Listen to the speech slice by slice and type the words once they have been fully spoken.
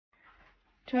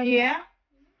晨妤，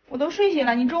我都睡醒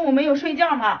了，你中午没有睡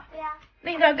觉吗？对呀。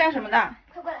那你在这干什么呢？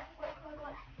快过来，快过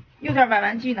来。又在玩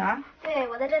玩具呢？对，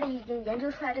我在这里已经研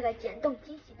究出来这个简动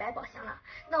惊喜百宝箱了。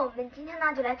那我们今天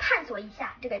呢，就来探索一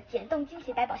下这个简动惊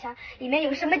喜百宝箱里面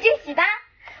有什么惊喜吧。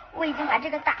我已经把这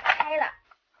个打开了，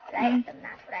来，咱们拿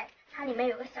出来，它里面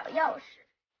有个小钥匙，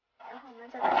然后我们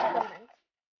再把这个门，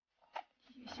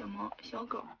小猫、小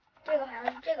狗，这个好像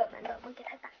是这个门的，我们给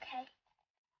它打开。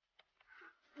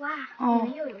哇，里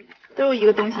面又有一个，都有一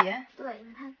个东西。对，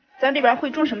你看，咱这边会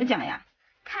中什么奖呀？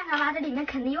看看吧，这里面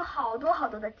肯定有好多好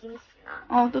多的惊喜呢。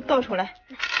哦，都倒出来，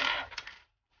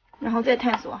然后再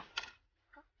探索。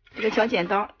这个小剪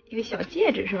刀，一个小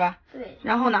戒指是吧？对。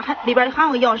然后呢，里边还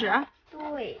有个钥匙啊。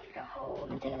对，然后我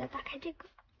们再给它打开这个，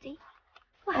对。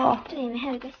哇，这里面还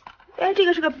有一个。哎，这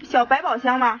个是个小百宝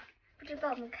箱吗？不知道，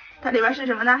我们看。它里边是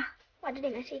什么呢？哇，这里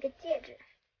面是一个戒指。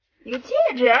一个戒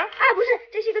指？哎，不是，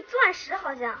这是一个钻石，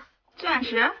好像。钻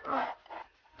石？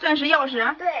钻石钥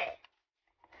匙？对。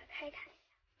打开看一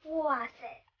下，哇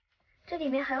塞，这里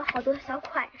面还有好多小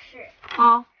款式。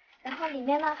然后里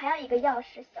面呢还有一个钥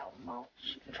匙，小猫。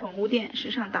宠物店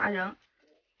时尚达人。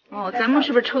咱们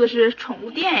是不是抽的是宠物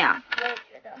店呀？我也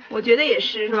觉得。我觉得也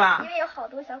是，是吧？因为有好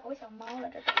多小狗小猫了，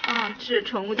这都。是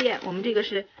宠物店，我们这个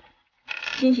是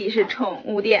惊喜是宠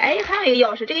物店。哎，还有一个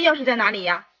钥匙，这个钥匙在哪里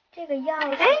呀？这个钥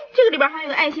匙。哎，这个里边还有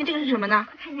个爱心，这个是什么呢？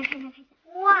快看一下，看一下，看一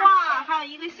下。哇，还有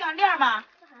一个项链吗？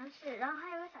这好像是，然后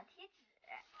还有个小贴纸。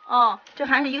这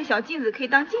还是一个小镜子，可以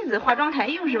当镜子化妆台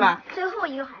用是吧？最后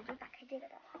一个好像就打开这个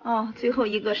的。最后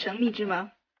一个神秘之门。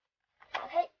打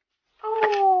开。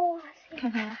哦，哇塞。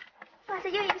看看。哇塞，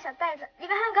又一个小袋子，里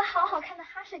面还有个好好看的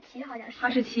哈士奇，好像是。哈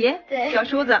士奇？对。小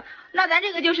梳子。那咱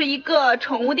这个就是一个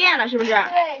宠物店了，是不是？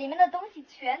对，里面的东西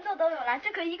全都有了，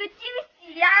这可一个惊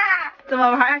喜呀！怎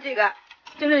么玩啊？这个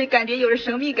真是感觉有着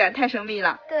神秘感，太神秘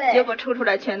了。对。结果抽出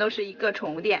来全都是一个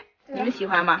宠物店，你们喜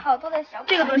欢吗？好多的小。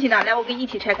这个东西呢，来，我给你一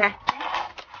起拆开。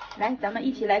来，咱们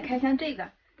一起来开箱这个。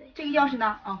这个钥匙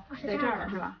呢？在这儿了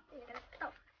是吧？对，给它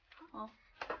倒出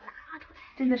来。拿出来。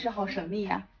真的是好神秘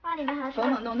呀！哇，里面还是朦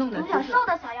朦胧胧的。小兽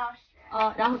的小钥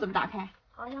匙。然后怎么打开？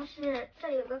好像是这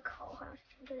里有个口，好像是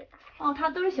从这里打开。它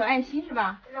都是小爱心是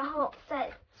吧？然后再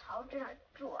朝这样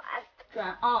转。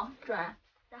转。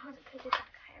然后就可以打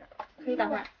开了。可以打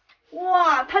开。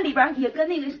哇，它里边也跟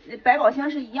那个百宝箱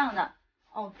是一样的。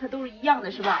它都是一样的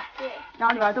是吧？对。然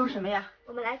后里边都是什么呀？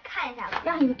我们来看一下吧。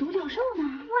有个独角兽呢。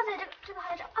哇塞，这个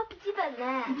还是笔记本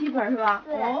呢。笔记本是吧？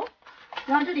对。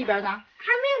然后这里边呢？还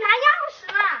没有拿钥匙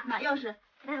呢。拿钥匙。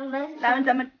来，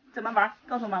咱们怎么玩？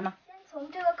告诉妈妈。先从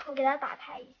这个口给它打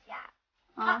开一下。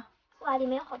哇，里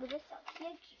面有好多的小贴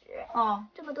纸。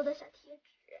这么多的小贴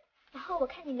纸。然后我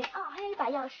看里面还有一把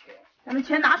钥匙。咱们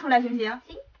全拿出来行不行？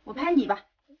行。我拍你吧。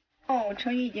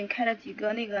晨妤已经开了几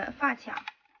个那个发卡。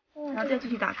然后再继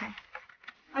续打开，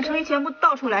晨妤全部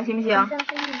倒出来行不行？好像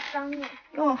是印章耶。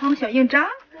还有小印章。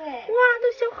对。哇，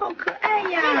这小好可爱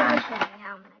呀。这个是什么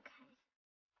呀？我们来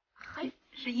看一下。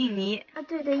是印泥。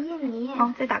对，印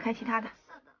泥。再打开其他的。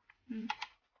色的。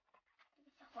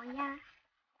小黄鸭，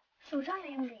手上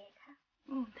也用这个看。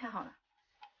太好了，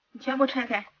你全部拆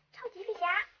开。超级飞侠。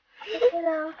对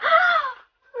了。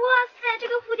哇塞，这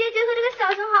个蝴蝶结和这个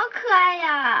小熊好可爱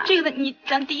呀！这个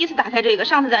咱第一次打开这个，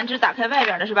上次咱只打开外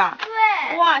边的是吧？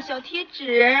对。哇，小贴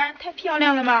纸，太漂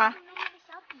亮了吧！里面有个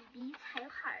小笔笔，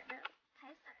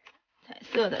彩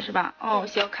色的是吧？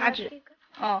小卡纸。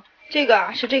这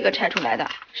个是这个拆出来的，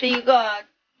是一个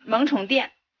萌宠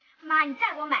店。妈，你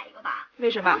再给我买一个吧。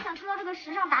为什么？我想抽到这个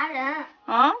时尚达人。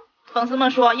粉丝们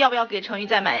说要不要给晨妤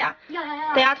再买呀？要。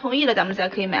大家同意了，咱们才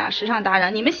可以买啊！时尚达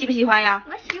人，你们喜不喜欢呀？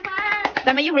我喜欢。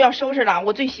咱们一会儿要收拾了，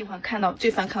我最烦看到这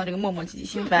个磨磨唧唧，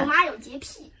心烦。我妈有洁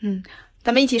癖。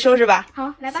咱们一起收拾吧。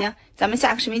好，来吧。行，咱们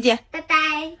下个视频见，拜拜。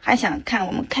还想看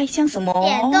我们开箱什么？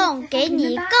点动给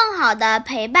你更好的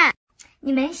陪伴。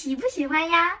你们喜不喜欢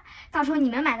呀？到时候你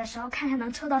们买的时候看看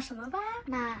能抽到什么吧。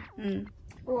妈，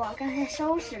我刚才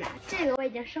收拾了，这个我已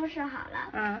经收拾好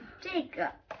了。这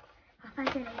个我发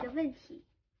现了一个问题。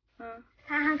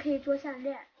它还可以做项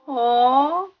链。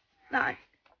那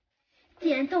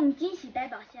简动惊喜百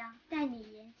宝箱，带你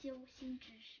研究新知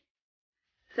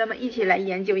识。咱们一起来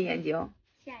研究研究。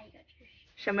下一个知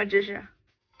识。什么知识？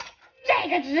这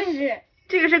个知识。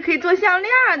这个是可以做项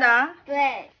链的。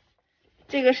对。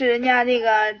这个是人家那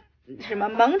个什么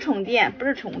萌宠店，不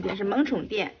是宠物店，是萌宠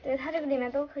店。对，它这个里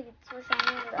面都可以做项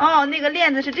链的。那个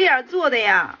链子是这样做的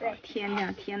呀。对。天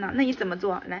哪，那你怎么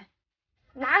做？来。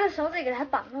拿个绳子给它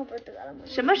绑上不是得了吗？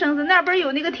什么绳子？那不是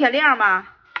有那个铁链吗？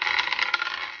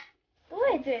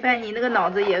对。你那个脑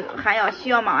子也还需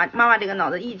要妈妈这个脑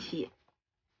子一起。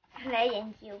来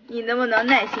研究。你能不能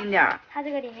耐心点儿？它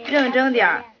这个里面认真点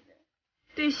儿。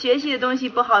对学习的东西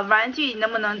不好，玩具你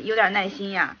能不能有点耐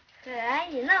心呀？可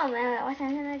以，那我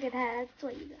想现在给它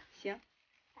做一个。行。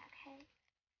打开。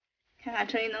看看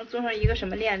晨妤能做上一个什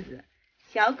么链子？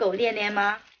小狗链链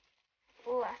吗？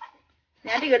哇。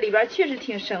人家这个里边确实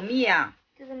挺神秘啊。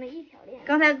就这么一条链。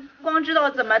刚才光知道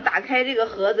怎么打开这个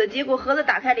盒子，结果盒子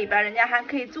打开里边，人家还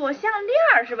可以做项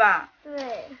链是吧？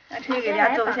对。那晨妤给大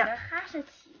家做个项。哈士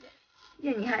奇的。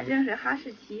呀，你还认识哈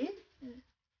士奇？嗯。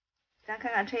咱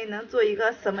看看晨妤能做一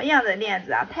个什么样的链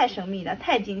子啊？太神秘了，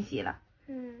太惊喜了。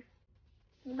嗯。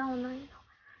你帮我弄一个。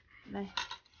来。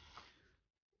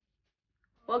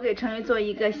我给晨妤做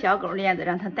一个小狗链子，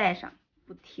让它戴上，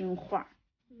不听话。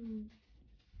嗯。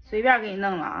随便给你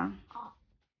弄了啊。哦。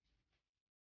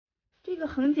这个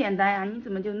很简单呀，你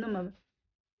怎么就那么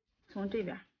从这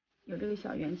边有这个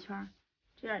小圆圈，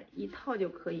这样一套就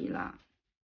可以了。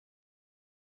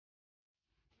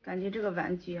感觉这个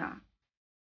玩具啊，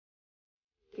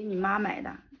给你妈买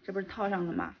的，这不是套上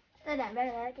了吗？在两边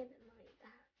来给它弄一个。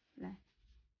来，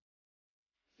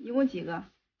一共几个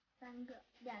？3个，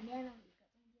两边弄一个，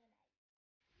中间来。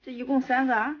这一共3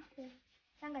个啊？对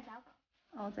，3个小狗。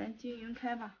哦，咱均匀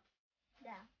开吧。2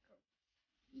狗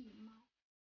1猫。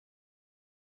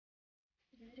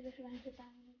我觉得这个是不是当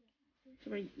那个？这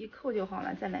不是一扣就好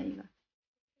了，再来一个，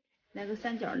来个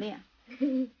3角链。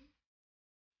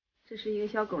这是一个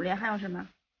小狗链，还有什么？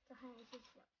这还有这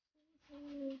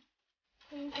个，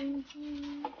飞飞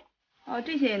机。哦，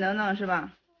这些也能弄是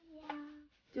吧？对呀。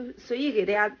就随意给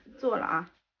大家做了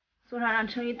啊，做上让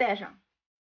晨妤戴上。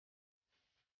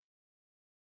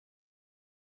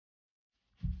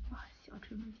哇，小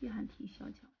吹风机还挺小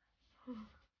巧的。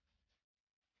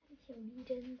还挺逼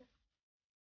真的。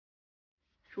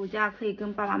暑假可以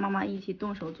跟爸爸妈妈一起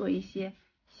动手做一些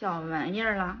小玩意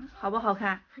儿了，好不好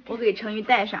看？我给晨妤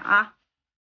戴上啊。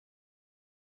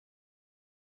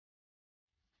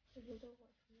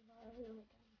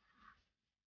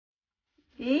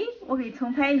诶，我给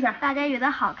重拍一下。大家觉得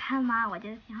好看吗？我觉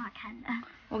得挺好看的。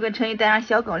我给晨妤戴上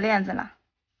小狗链子了。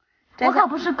我可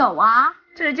不是狗啊。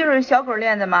这就是小狗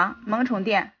链子吗？萌宠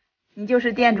店，你就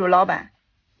是店主老板。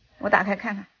我打开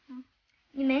看看。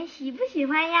你们喜不喜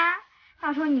欢呀？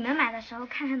到时候你们买的时候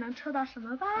看看能抽到什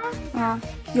么吧。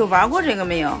有玩过这个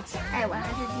没有？哎，我还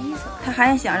是第一次。他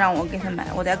还想让我给他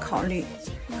买，我得考虑。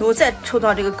如果再抽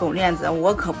到这个狗链子，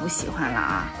我可不喜欢了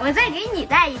啊！我再给你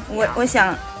带一条。我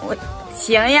想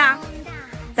行呀，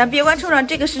咱别管抽上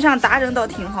这个时尚达人倒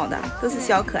挺好的，都是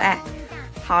小可爱。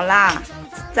好啦，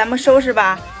咱们收拾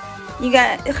吧。应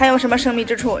该还有什么神秘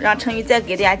之处，让晨妤再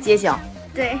给大家揭晓。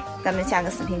对，咱们下个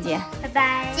视频见，拜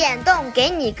拜。简动给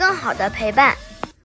你更好的陪伴。